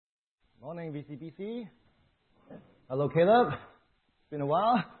Morning, VCBC. Hello, Caleb. It's been a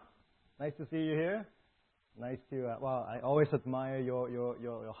while. Nice to see you here. Nice to, I always admire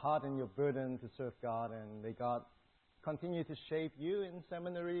your heart and your burden to serve God, and may God continue to shape you in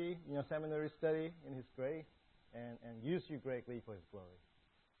seminary, in your seminary study in His grace, and use you greatly for His glory.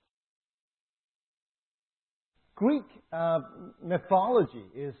 Greek mythology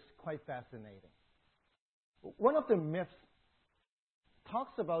is quite fascinating. One of the myths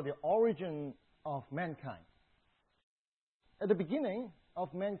talks about the origin of mankind. At the beginning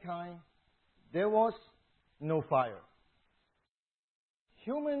of mankind, there was no fire.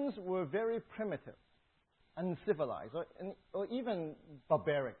 Humans were very primitive, uncivilized, or even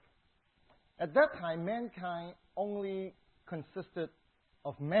barbaric. At that time, mankind only consisted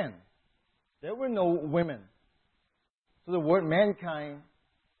of men. There were no women. So the word mankind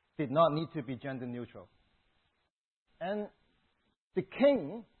did not need to be gender neutral. And the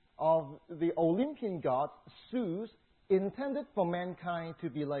king of the Olympian gods, Zeus, intended for mankind to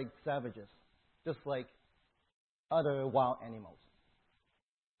be like savages, just like other wild animals.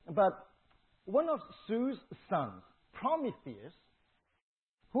 But one of Zeus' sons, Prometheus,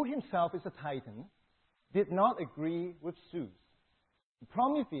 who himself is a titan, did not agree with Zeus.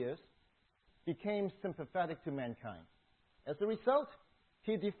 Prometheus became sympathetic to mankind. As a result,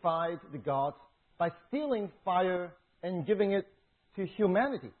 he defied the gods by stealing fire and giving it to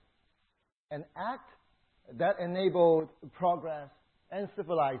humanity, an act that enabled progress and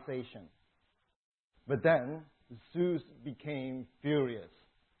civilization. But then Zeus became furious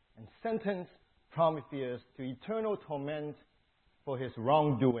and sentenced Prometheus to eternal torment for his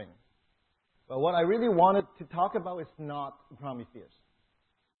wrongdoing. But what I really wanted to talk about is not Prometheus.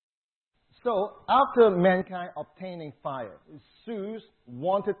 So, after mankind obtaining fire, Zeus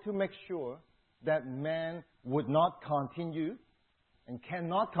wanted to make sure that man would not continue and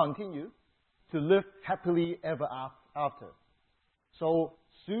cannot continue to live happily ever after. So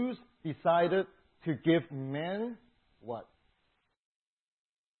Zeus decided to give men what?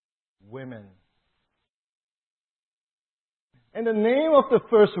 Women. And the name of the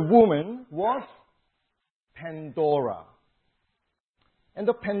first woman was Pandora. And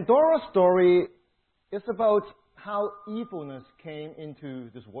the Pandora story is about how evilness came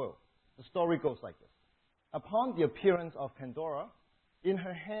into this world. The story goes like this. Upon the appearance of Pandora, in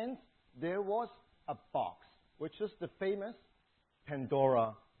her hands there was a box, which is the famous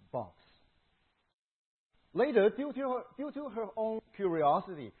Pandora box. Later, due to her own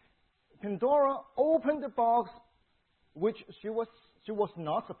curiosity, Pandora opened the box, which she was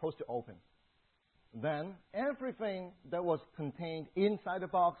not supposed to open. Then everything that was contained inside the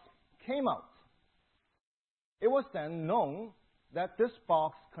box came out. It was then known that this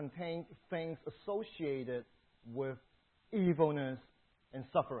box contained things associated with evilness and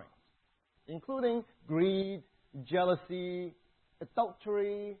suffering, including greed, jealousy,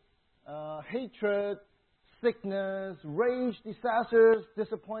 adultery, hatred, sickness, rage, disasters,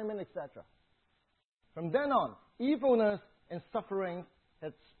 disappointment, etc. From then on, evilness and suffering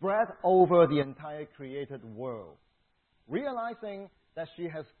had spread over the entire created world. Realizing that she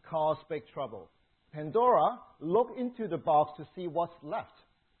has caused big trouble, Pandora looked into the box to see what's left.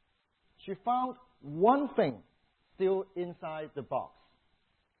 She found one thing still inside the box.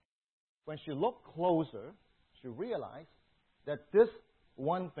 When she looked closer, she realized that this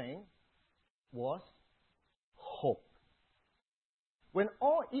one thing was hope. When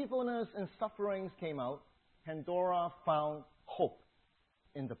all evilness and sufferings came out, Pandora found hope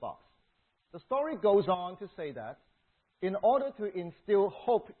in the box. The story goes on to say that in order to instill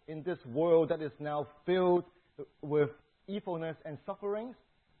hope in this world that is now filled with evilness and sufferings,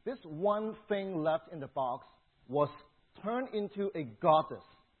 this one thing left in the box was turned into a goddess.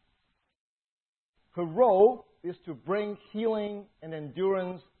 Her role is to bring healing and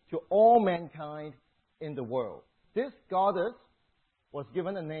endurance to all mankind in the world. This goddess was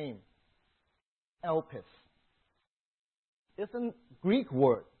given a name, Elpis. It's a Greek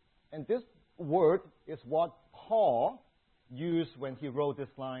word, and this word is what Paul used when he wrote this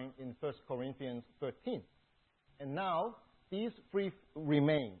line in 1 Corinthians 13. And now, these three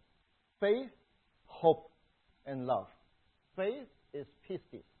remain: faith, hope, and love. Faith is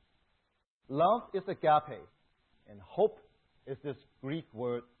pistis. Love is agape. And hope is this Greek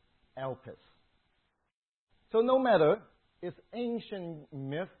word, elpis. So no matter it's ancient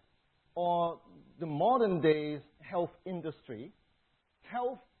myth or the modern days health industry,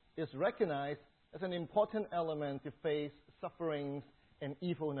 health is recognized as an important element to face sufferings and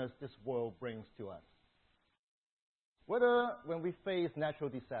evilness this world brings to us. Whether when we face natural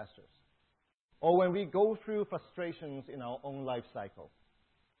disasters or when we go through frustrations in our own life cycle,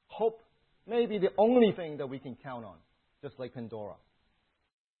 hope maybe the only thing that we can count on, just like Pandora.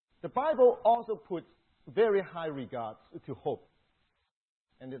 The Bible also puts very high regards to hope,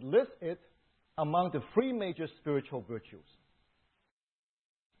 and it lists it among the 3 major spiritual virtues.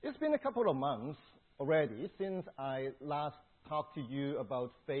 It's been a couple of months already since I last talked to you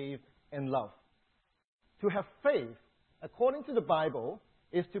about faith and love. To have faith, according to the Bible,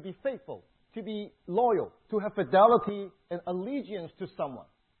 is to be faithful, to be loyal, to have fidelity and allegiance to someone.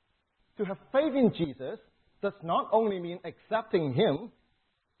 To have faith in Jesus does not only mean accepting Him,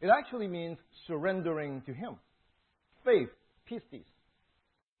 it actually means surrendering to Him. Faith, pistis,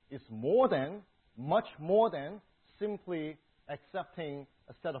 is more than, much more than, simply accepting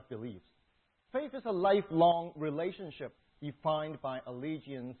a set of beliefs. Faith is a lifelong relationship defined by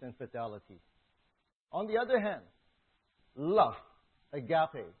allegiance and fidelity. On the other hand, love,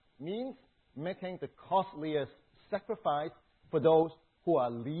 agape, means making the costliest sacrifice for those who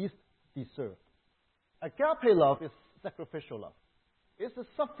are least deserved. Agape love is sacrificial love. It's a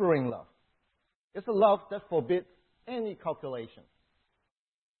suffering love. It's a love that forbids any calculation.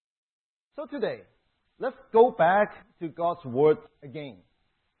 So today, let's go back to God's Word again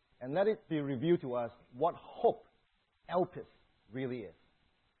and let it be revealed to us what hope, elpis, really is.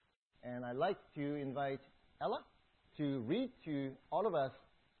 And I'd like to invite Ella to read to all of us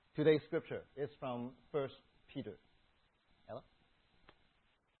today's scripture. It's from 1 Peter. Ella?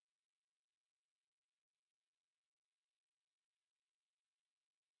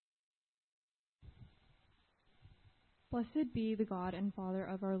 Blessed be the God and Father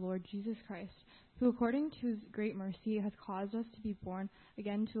of our Lord Jesus Christ, who according to His great mercy has caused us to be born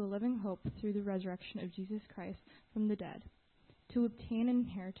again to a living hope through the resurrection of Jesus Christ from the dead, to obtain an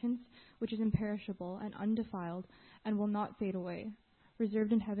inheritance which is imperishable and undefiled and will not fade away,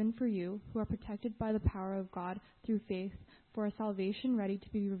 reserved in heaven for you, who are protected by the power of God through faith, for a salvation ready to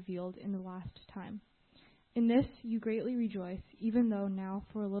be revealed in the last time. In this you greatly rejoice, even though now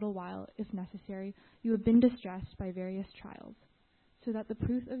for a little while, if necessary, you have been distressed by various trials, so that the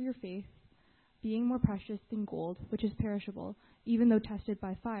proof of your faith, being more precious than gold, which is perishable, even though tested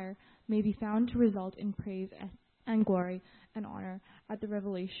by fire, may be found to result in praise and glory and honor at the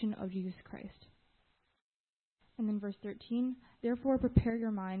revelation of Jesus Christ. And then verse 13, therefore prepare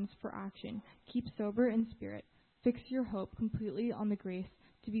your minds for action, keep sober in spirit, fix your hope completely on the grace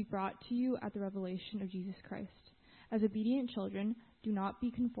to be brought to you at the revelation of Jesus Christ. As obedient children, do not be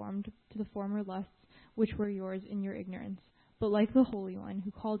conformed to the former lusts which were yours in your ignorance, but like the Holy One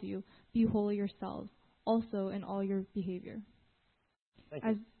who called you, be holy yourselves, also in all your behavior. Thank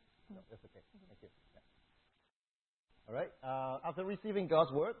you. No, that's okay. Thank you. Yeah. All right. After receiving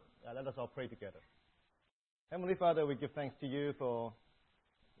God's word, let us all pray together. Heavenly Father, we give thanks to you for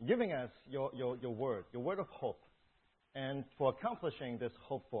giving us your word of hope, and for accomplishing this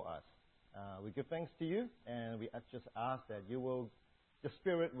hope for us. We give thanks to you, and we just ask that your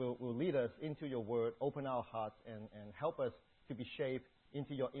Spirit will lead us into your word, open our hearts, and help us to be shaped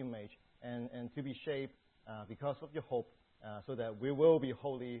into your image, and to be shaped because of your hope, so that we will be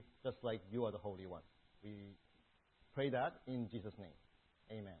holy just like you are the Holy One. We pray that in Jesus' name.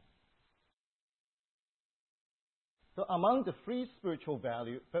 Amen. So among the 3 spiritual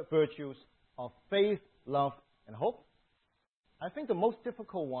virtues of faith, love, and hope, I think the most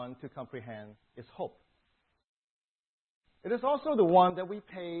difficult one to comprehend is hope. It is also the one that we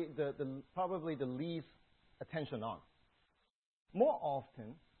pay probably the least attention on. More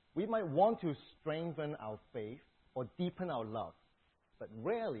often, we might want to strengthen our faith or deepen our love, but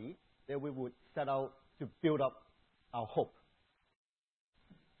rarely that we would set out to build up our hope.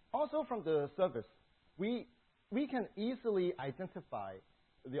 Also from the service, we can easily identify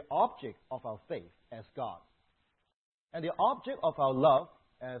the object of our faith as God, and the object of our love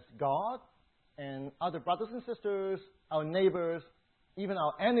as God and other brothers and sisters, our neighbors, even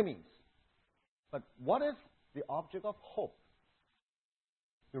our enemies. But what is the object of hope?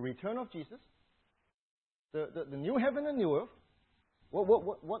 The return of Jesus? The new heaven and new earth?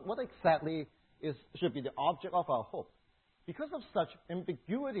 What exactly should be the object of our hope? Because of such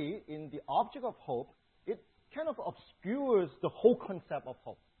ambiguity in the object of hope, it kind of obscures the whole concept of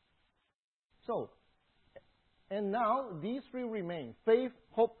hope. And now these 3 remain: faith,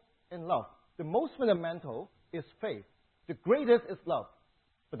 hope, and love. The most fundamental is faith. The greatest is love.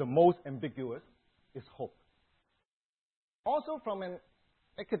 But the most ambiguous is hope. Also from an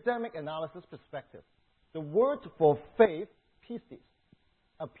academic analysis perspective, the word for faith, pistis,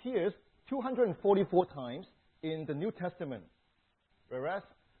 appears 244 times in the New Testament, whereas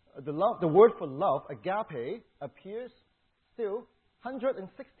the word for love, agape, appears still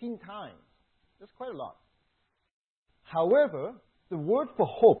 116 times. That's quite a lot. However, the word for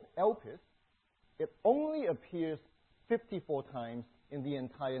hope, elpis, it only appears 54 times in the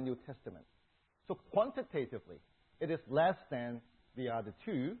entire New Testament. So quantitatively, it is less than the other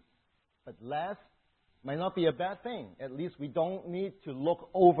two, but less might not be a bad thing. At least we don't need to look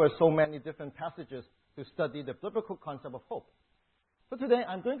over so many different passages to study the biblical concept of hope. So today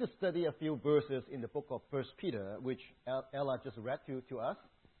I'm going to study a few verses in the book of 1 Peter, which Ella just read to us.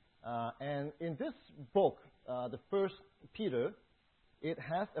 And in this book, the 1 Peter, it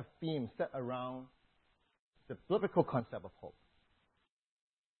has a theme set around the biblical concept of hope.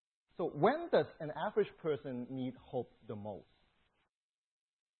 So when does an average person need hope the most?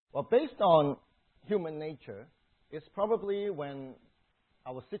 Well, based on human nature, it's probably when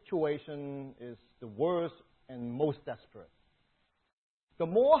our situation is the worst and most desperate. The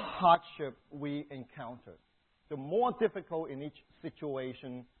more hardship we encounter, the more difficult in each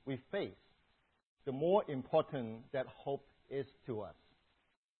situation we face, the more important that hope is to us.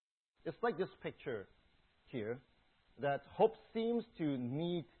 It's like this picture here, that hope seems to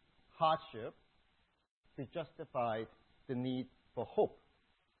need hardship to justify the need for hope.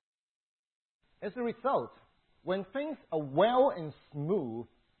 As a result, when things are well and smooth,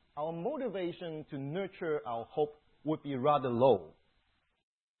 our motivation to nurture our hope would be rather low.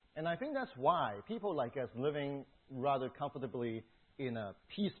 And I think that's why people like us living rather comfortably in a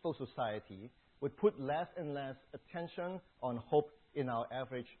peaceful society would put less and less attention on hope in our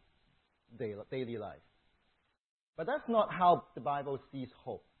average daily life. But that's not how the Bible sees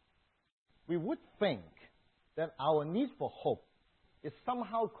hope. We would think that our need for hope is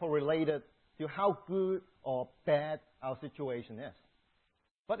somehow correlated to how good or bad our situation is.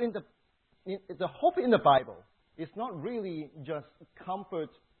 But the hope in the Bible is not really just comfort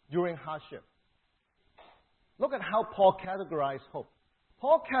during hardship. Look at how Paul categorized hope.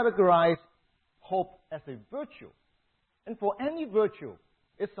 Paul categorized hope as a virtue. And for any virtue,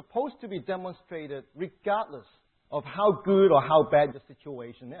 it's supposed to be demonstrated regardless of how good or how bad the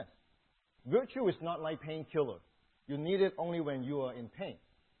situation is. Virtue is not like painkiller. You need it only when you are in pain.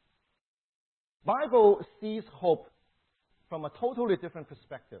 Bible sees hope from a totally different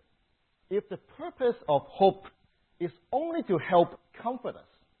perspective. If the purpose of hope is only to help comfort us,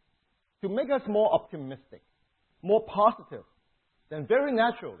 to make us more optimistic, more positive, then very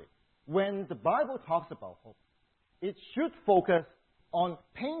naturally, when the Bible talks about hope, it should focus on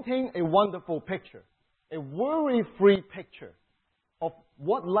painting a wonderful picture, a worry-free picture of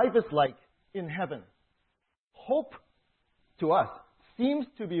what life is like in heaven. Hope to us seems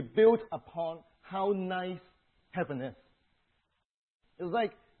to be built upon how nice heaven is. It's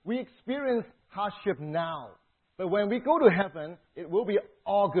like we experience hardship now, but when we go to heaven, it will be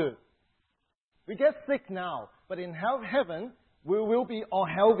all good. We get sick now, but in heaven, we will be all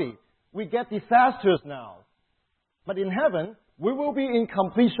healthy. We get disasters now, but in heaven, we will be in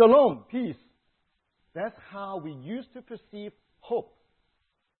complete shalom, peace. That's how we used to perceive hope.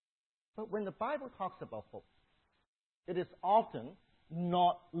 But when the Bible talks about hope, it is often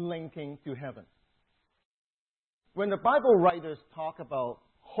not linking to heaven. When the Bible writers talk about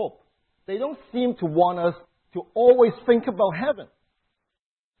hope, they don't seem to want us to always think about heaven.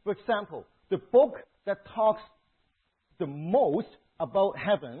 For example, the book that talks the most about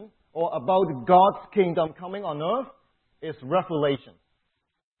heaven or about God's kingdom coming on earth is Revelation.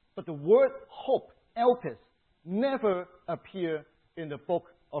 But the word hope, elpis, never appear in the book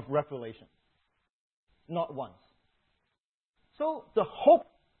of Revelation. Not once. So the hope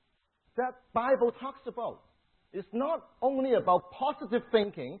that Bible talks about is not only about positive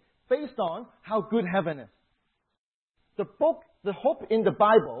thinking based on how good heaven is. The hope in the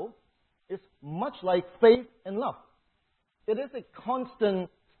Bible is much like faith and love. It is a constant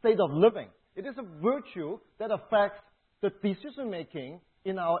state of living. It is a virtue that affects the decision-making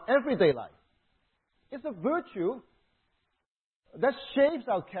in our everyday life. It's a virtue that shapes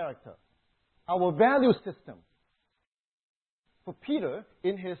our character, our value system. For Peter,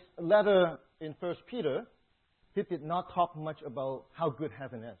 in his letter in 1 Peter, he did not talk much about how good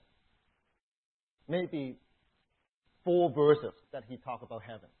heaven is. Maybe 4 verses that he talked about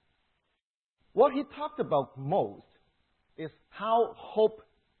heaven. What he talked about most is how hope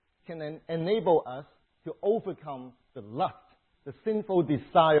can enable us to overcome the lust, the sinful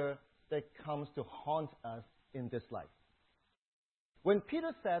desire that comes to haunt us in this life. What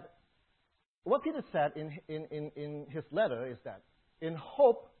Peter said in his letter is that in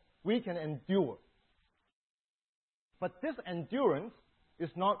hope we can endure. But this endurance is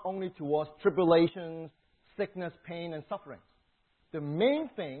not only towards tribulations, sickness, pain, and suffering. The main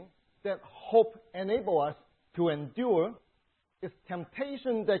thing that hope enables us to endure is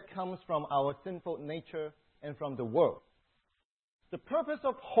temptation that comes from our sinful nature and from the world. The purpose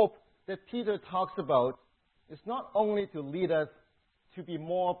of hope that Peter talks about is not only to lead us to be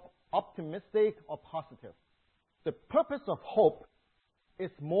more optimistic or positive. The purpose of hope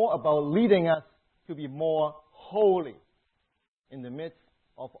is more about leading us to be more holy in the midst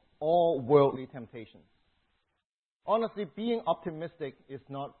of all worldly temptations. Honestly, being optimistic is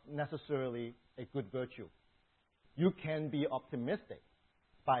not necessarily a good virtue. You can be optimistic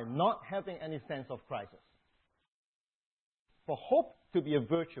by not having any sense of crisis. For hope to be a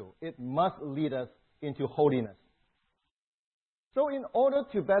virtue, it must lead us into holiness. So in order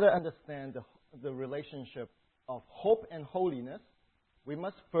to better understand the relationship of hope and holiness, we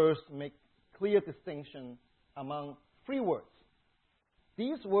must first make clear distinction among three words.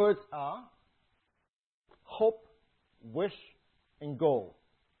 These words are hope, wish, and goal.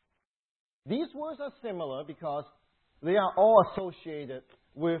 These words are similar because they are all associated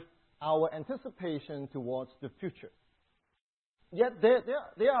with our anticipation towards the future. Yet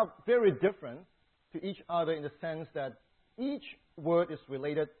they are very different to each other in the sense that each word is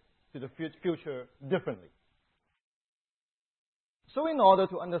related to the future differently. So in order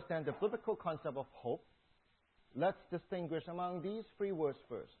to understand the biblical concept of hope, let's distinguish among these three words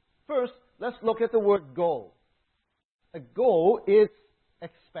first. First, let's look at the word goal. A goal is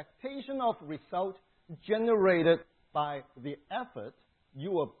expectation of result generated by the effort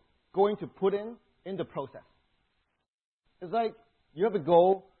you are going to put in the process. It's like you have a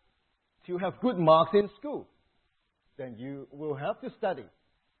goal to have good marks in school. Then you will have to study.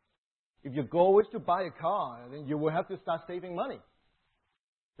 If your goal is to buy a car, then you will have to start saving money.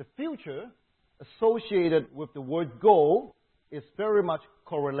 The future associated with the word goal is very much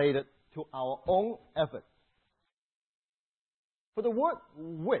correlated to our own effort. For the word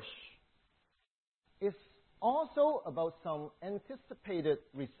wish is also about some anticipated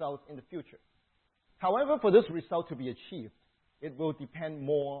results in the future. However, for this result to be achieved, it will depend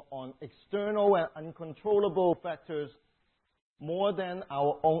more on external and uncontrollable factors more than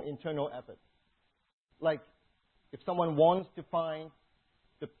our own internal effort. Like if someone wants to find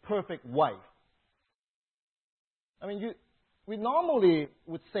the perfect wife, we normally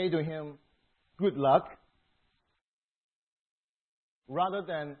would say to him, good luck, rather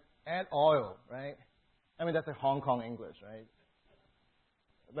than add oil, right? That's a Hong Kong English, right?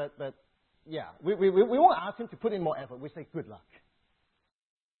 But yeah, we won't ask him to put in more effort. We say good luck.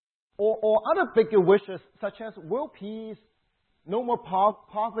 Or other bigger wishes such as world peace, no more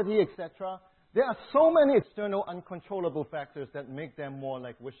poverty, etc. There are so many external uncontrollable factors that make them more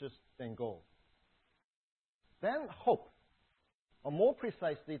like wishes than goals. Then hope, or more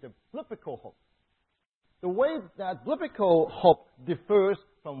precisely, the biblical hope. The way that biblical hope differs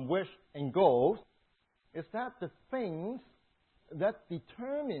from wish and goals is that the things that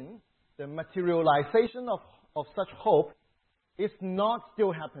determine the materialization of such hope is not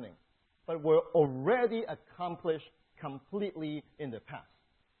still happening, but were already accomplished completely in the past.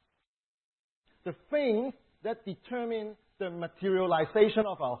 The things that determine the materialization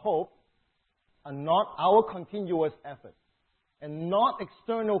of our hope are not our continuous effort and not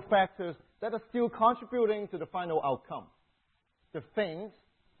external factors that are still contributing to the final outcome. The things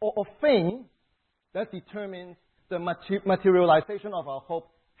or thing that determines the materialization of our hope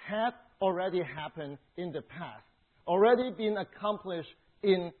had already happened in the past, already been accomplished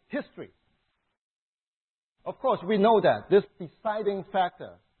in history. Of course, we know that this deciding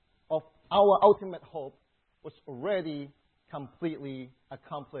factor of our ultimate hope was already completely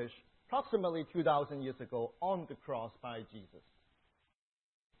accomplished approximately 2,000 years ago on the cross by Jesus.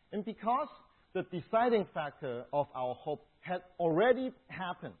 And because the deciding factor of our hope had already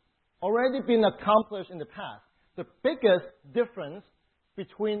happened, already been accomplished in the past, the biggest difference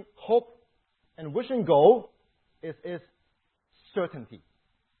between hope and wish and goal is its certainty.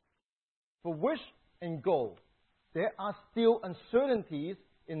 For wish and goal, there are still uncertainties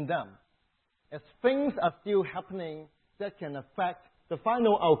in them, as things are still happening that can affect the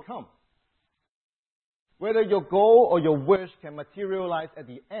final outcome. Whether your goal or your wish can materialize at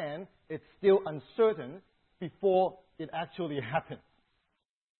the end, it's still uncertain before it actually happens.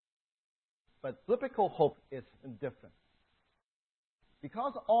 But biblical hope is different.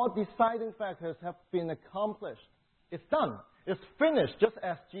 Because all deciding factors have been accomplished, it's done, it's finished, just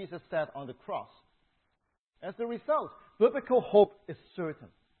as Jesus said on the cross. As a result, biblical hope is certain.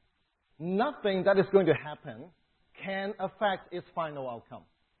 Nothing that is going to happen can affect its final outcome.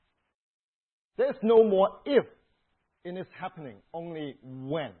 There is no more if in its happening, only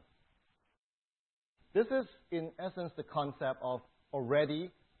when. This is, in essence, the concept of already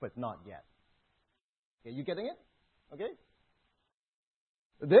but not yet. Okay, you getting it? Okay?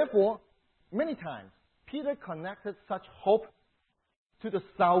 Therefore, many times, Peter connected such hope to the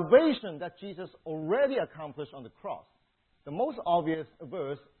salvation that Jesus already accomplished on the cross. The most obvious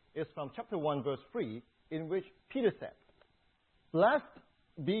verse is from chapter 1, verse 3, in which Peter said, "Blessed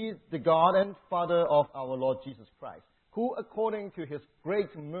be the God and Father of our Lord Jesus Christ, who according to his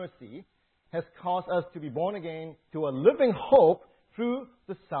great mercy has caused us to be born again to a living hope through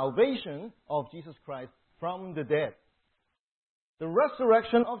the salvation of Jesus Christ from the dead." The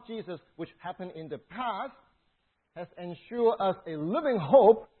resurrection of Jesus, which happened in the past, has ensured us a living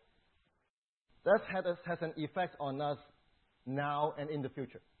hope that has an effect on us now and in the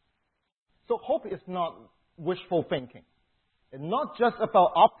future. So hope is not wishful thinking. It's not just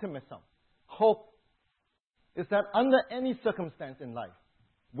about optimism. Hope is that under any circumstance in life,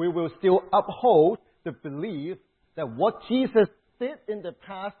 we will still uphold the belief that what Jesus did in the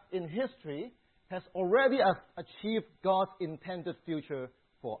past in history has already achieved God's intended future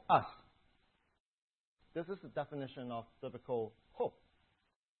for us. This is the definition of biblical hope.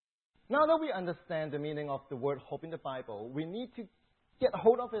 Now that we understand the meaning of the word hope in the Bible, we need to get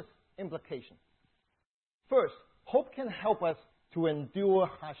hold of its implication. First, hope can help us to endure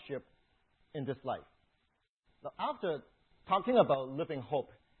hardship in this life. Now, after talking about living hope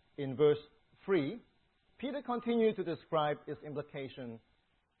in verse 3, Peter continued to describe its implication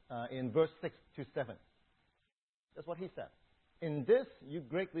in verse 6 to 7. That's what he said. "In this you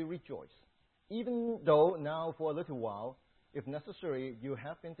greatly rejoice, even though now for a little while, if necessary, you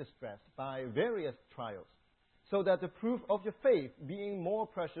have been distressed by various trials, so that the proof of your faith, being more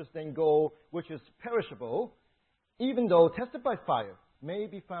precious than gold, which is perishable, even though tested by fire, may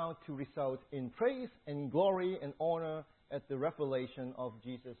be found to result in praise and glory and honor at the revelation of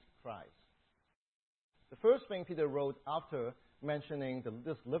Jesus Christ." The first thing Peter wrote after mentioning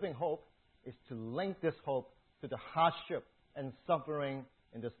this living hope is to link this hope to the hardship and suffering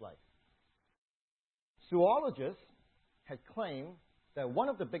in this life. Zoologists had claimed that one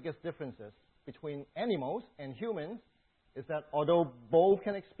of the biggest differences between animals and humans is that although both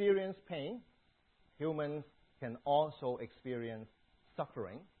can experience pain, humans can also experience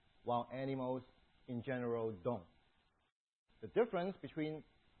suffering, while animals in general don't. The difference between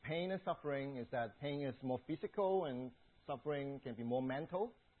pain and suffering is that pain is more physical and suffering can be more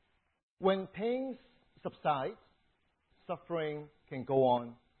mental. When pain subsides, suffering can go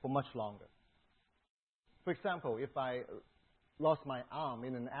on for much longer. For example, if I lost my arm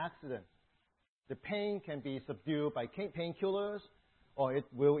in an accident, the pain can be subdued by painkillers, or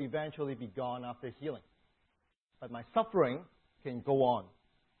it will eventually be gone after healing. But my suffering can go on,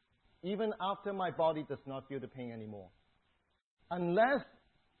 even after my body does not feel the pain anymore. Unless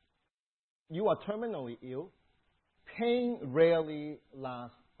you are terminally ill, pain rarely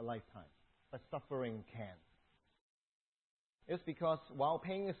lasts a lifetime, but suffering can. It's because while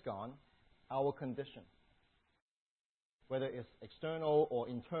pain is gone, our condition, whether it's external or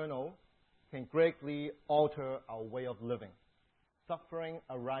internal, can greatly alter our way of living. Suffering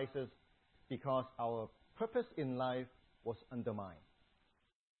arises because our purpose in life was undermined.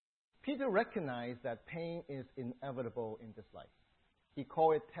 Peter recognized that pain is inevitable in this life. He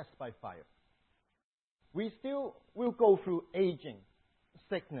called it test by fire. We still will go through aging,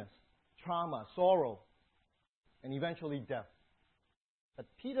 sickness, trauma, sorrow, and eventually death. But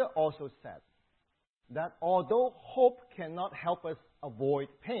Peter also said that although hope cannot help us avoid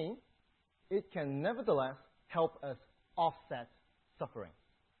pain, it can nevertheless help us offset suffering.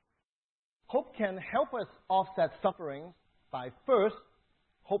 Hope can help us offset sufferings by first,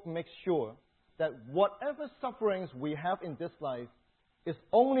 hope makes sure that whatever sufferings we have in this life is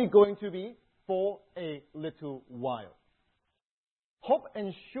only going to be for a little while. Hope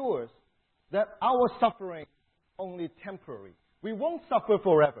ensures that our suffering is only temporary. We won't suffer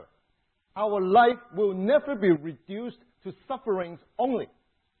forever. Our life will never be reduced to sufferings only.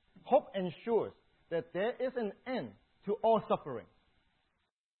 Hope ensures that there is an end to all suffering.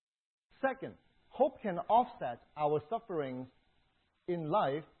 Second, hope can offset our sufferings in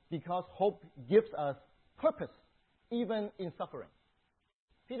life because hope gives us purpose, even in suffering.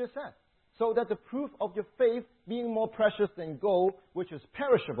 Peter said, "So that the proof of your faith, being more precious than gold, which is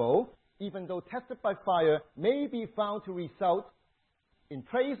perishable, even though tested by fire, may be found to result in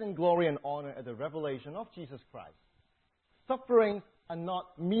praise and glory and honor at the revelation of Jesus Christ." Sufferings are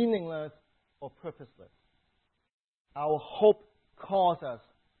not meaningless or purposeless. Our hope calls us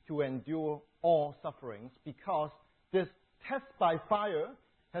to endure all sufferings because this test by fire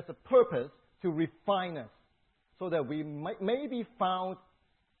has a purpose to refine us so that we may be found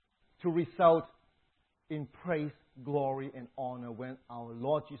to result in praise, glory, and honor when our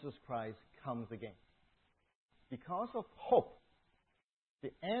Lord Jesus Christ comes again. Because of hope,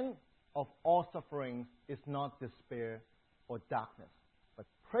 the end of all sufferings is not despair or darkness,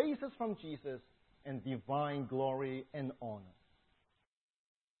 praises from Jesus and divine glory and honor.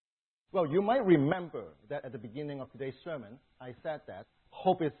 Well, you might remember that at the beginning of today's sermon, I said that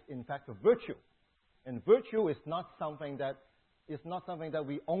hope is in fact a virtue. And virtue is not something that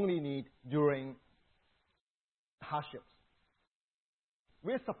we only need during hardships.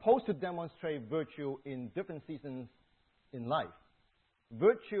 We're supposed to demonstrate virtue in different seasons in life.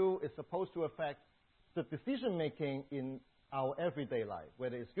 Virtue is supposed to affect the decision-making in our everyday life,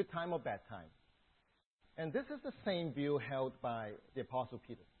 whether it's good time or bad time. And this is the same view held by the Apostle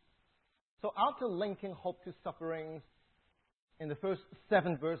Peter. So after linking hope to sufferings in the first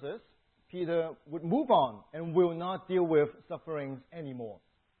 7 verses, Peter would move on and will not deal with sufferings anymore.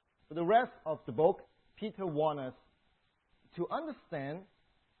 For the rest of the book, Peter wants us to understand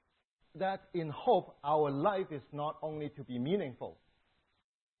that in hope, our life is not only to be meaningful,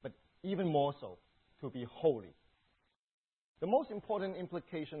 but even more so, to be holy. The most important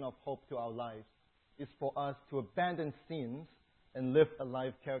implication of hope to our lives is for us to abandon sins and live a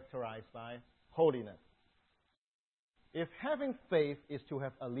life characterized by holiness. If having faith is to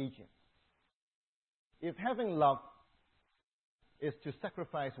have allegiance, if having love is to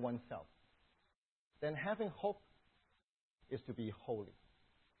sacrifice oneself, then having hope is to be holy.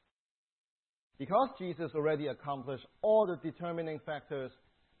 Because Jesus already accomplished all the determining factors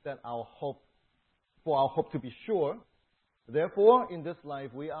that for our hope to be sure, therefore, in this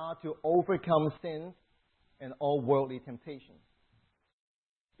life, we are to overcome sins and all worldly temptations.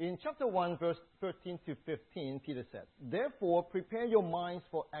 In chapter 1, verse 13 to 15, Peter said, "Therefore, prepare your minds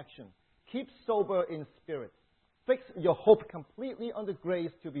for action. Keep sober in spirit. Fix your hope completely on the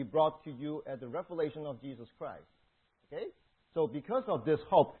grace to be brought to you at the revelation of Jesus Christ." Okay? So because of this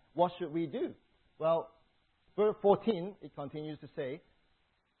hope, what should we do? Well, verse 14, it continues to say,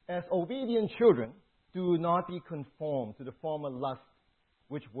 "As obedient children, do not be conformed to the former lusts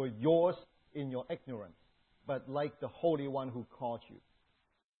which were yours in your ignorance, but like the Holy One who called you.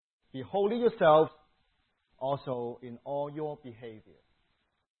 Be holy yourselves also in all your behavior."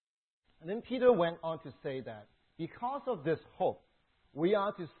 And then Peter went on to say that because of this hope, we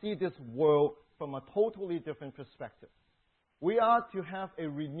are to see this world from a totally different perspective. We are to have a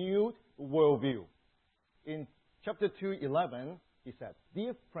renewed worldview. In chapter 2:11, he said,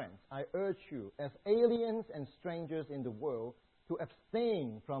 "Dear friends, I urge you, as aliens and strangers in the world, to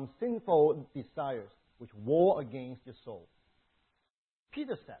abstain from sinful desires which war against your soul."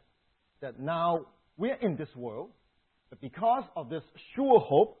 Peter said that now we're in this world, but because of this sure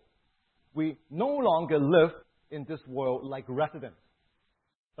hope, we no longer live in this world like residents,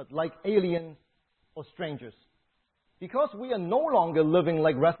 but like aliens or strangers. Because we are no longer living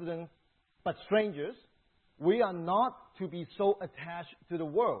like residents, but strangers, we are not to be so attached to the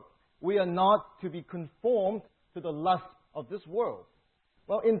world. We are not to be conformed to the lust of this world.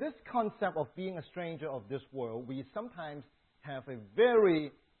 Well, in this concept of being a stranger of this world, we sometimes have a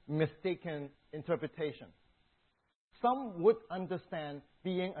very mistaken interpretation. Some would understand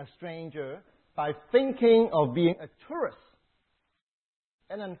being a stranger by thinking of being a tourist.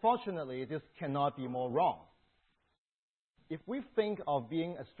 And unfortunately, this cannot be more wrong. If we think of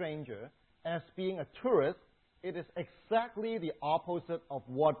being a stranger as being a tourist, it is exactly the opposite of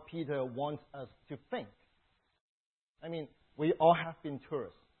what Peter wants us to think. I mean, we all have been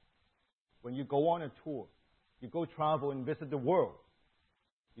tourists. When you go on a tour, you go travel and visit the world,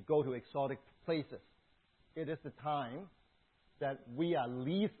 you go to exotic places, it is the time that we are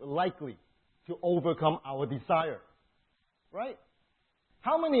least likely to overcome our desire. Right?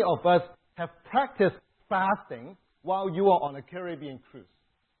 How many of us have practiced fasting while you are on a Caribbean cruise?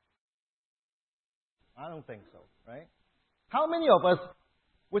 I don't think so, right? How many of us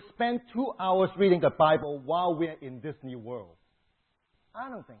would spend 2 hours reading the Bible while we're in Disney World? I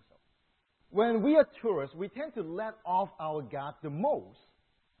don't think so. When we are tourists, we tend to let off our guard the most.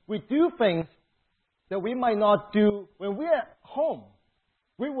 We do things that we might not do when we're at home.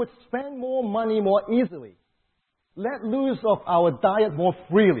 We would spend more money more easily, let loose of our diet more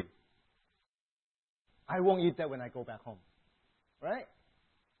freely. I won't eat that when I go back home, right?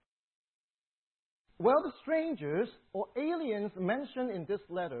 Well, the strangers or aliens mentioned in this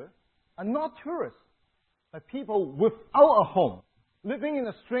letter are not tourists, but people without a home, living in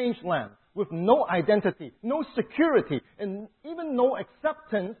a strange land with no identity, no security, and even no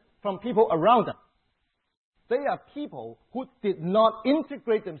acceptance from people around them. They are people who did not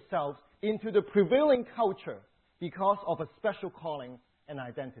integrate themselves into the prevailing culture because of a special calling and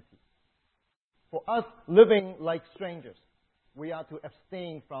identity. For us living like strangers, we are to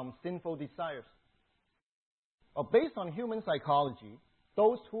abstain from sinful desires. Based on human psychology,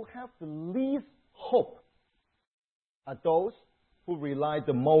 those who have the least hope are those who rely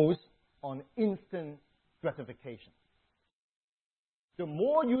the most on instant gratification. The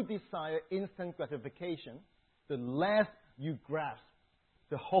more you desire instant gratification, the less you grasp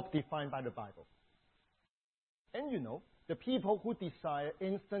the hope defined by the Bible. And you know, the people who desire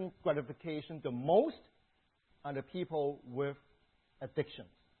instant gratification the most are the people with addictions.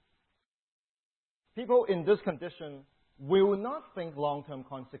 People in this condition will not think long-term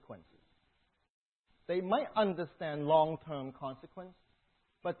consequences. They might understand long-term consequence,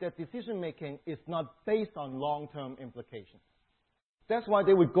 but their decision-making is not based on long-term implications. That's why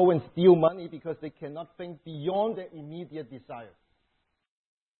they would go and steal money, because they cannot think beyond their immediate desire.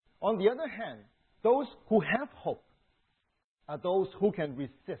 On the other hand, those who have hope are those who can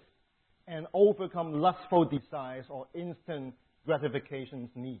resist and overcome lustful desires or instant gratification's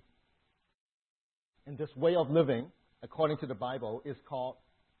need. And this way of living, according to the Bible, is called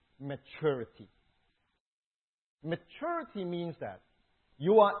maturity. Maturity means that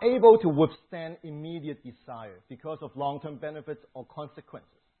you are able to withstand immediate desire because of long-term benefits or consequences.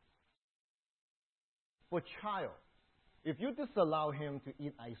 For a child, if you disallow him to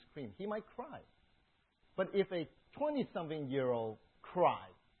eat ice cream, he might cry. But if a 20-something-year-old cries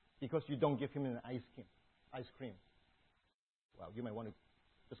because you don't give him an ice cream, well, you might want to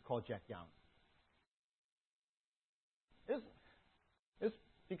just call Jack Young. It's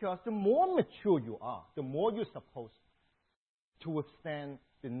because the more mature you are, the more you're supposed to withstand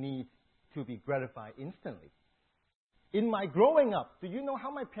the need to be gratified instantly. In my growing up, do you know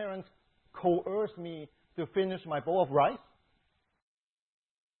how my parents coerced me to finish my bowl of rice?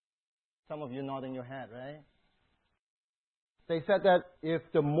 Some of you nodding your head, right? They said that if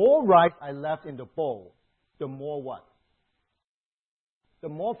the more rice I left in the bowl, the more what? The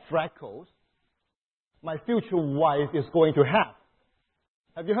more freckles my future wife is going to have.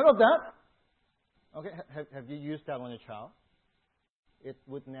 Have you heard of that? Okay, have you used that on your child? It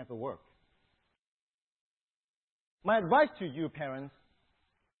would never work. My advice to you, parents,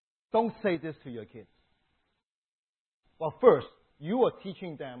 don't say this to your kids. Well, first, you are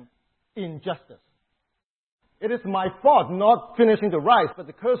teaching them injustice. It is my fault not finishing the rice, but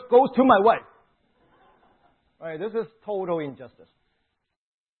the curse goes to my wife. All right, this is total injustice.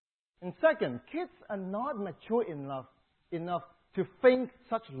 And second, kids are not mature enough to think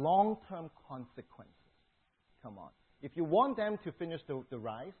such long-term consequences. Come on. If you want them to finish the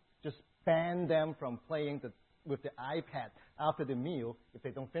rice, just ban them from playing with the iPad after the meal if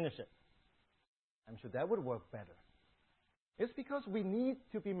they don't finish it. I'm sure that would work better. It's because we need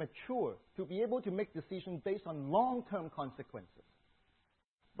to be mature to be able to make decisions based on long-term consequences.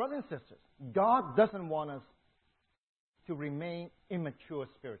 Brothers and sisters, God doesn't want us to remain immature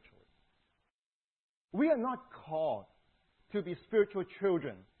spiritually. We are not called to be spiritual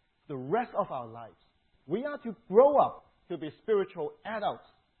children the rest of our lives. We are to grow up to be spiritual adults.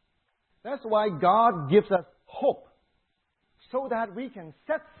 That's why God gives us hope, so that we can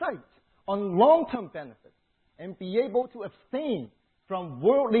set sight on long-term benefits and be able to abstain from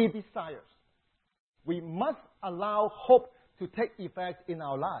worldly desires. We must allow hope to take effect in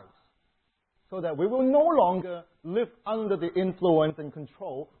our lives, so that we will no longer live under the influence and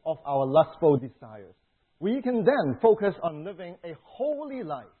control of our lustful desires. We can then focus on living a holy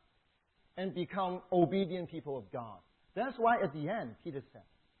life and become obedient people of God. That's why at the end, Peter said,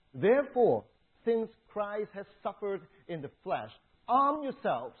 therefore, since Christ has suffered in the flesh, arm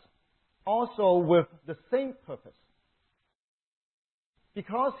yourselves also with the same purpose.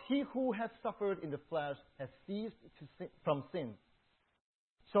 Because he who has suffered in the flesh has ceased from sin,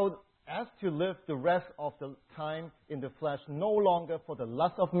 so as to live the rest of the time in the flesh, no longer for the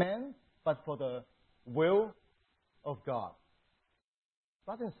lust of man, but for the will of God.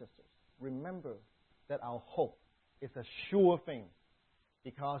 Brothers and sisters, remember that our hope is a sure thing,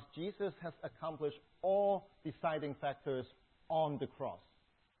 because Jesus has accomplished all deciding factors on the cross.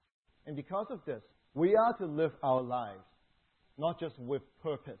 And because of this, we are to live our lives not just with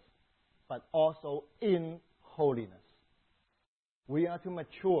purpose, but also in holiness. We are to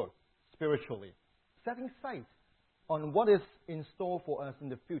mature spiritually, setting sight on what is in store for us in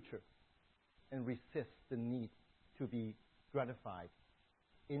the future, and resist the need to be gratified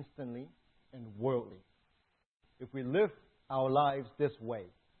instantly and worldly. If we live our lives this way,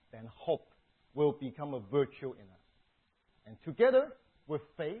 then hope will become a virtue in us. And together with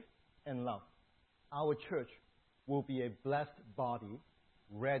faith and love, our church will be a blessed body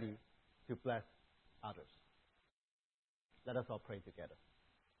ready to bless others. Let us all pray together.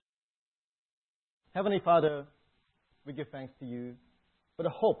 Heavenly Father, we give thanks to you for the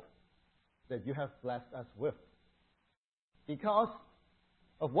hope that you have blessed us with. Because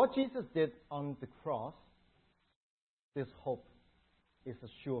of what Jesus did on the cross, this hope is a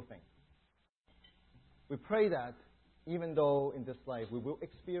sure thing. We pray that even though in this life we will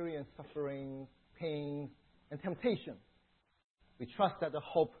experience suffering, pains, and temptation, we trust that the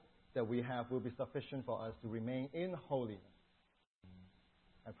hope that we have will be sufficient for us to remain in holiness.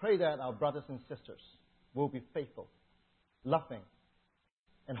 I pray that our brothers and sisters will be faithful, loving,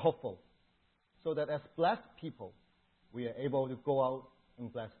 and hopeful, so that as blessed people, we are able to go out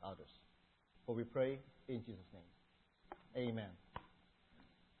and bless others. For we pray in Jesus' name. Amen.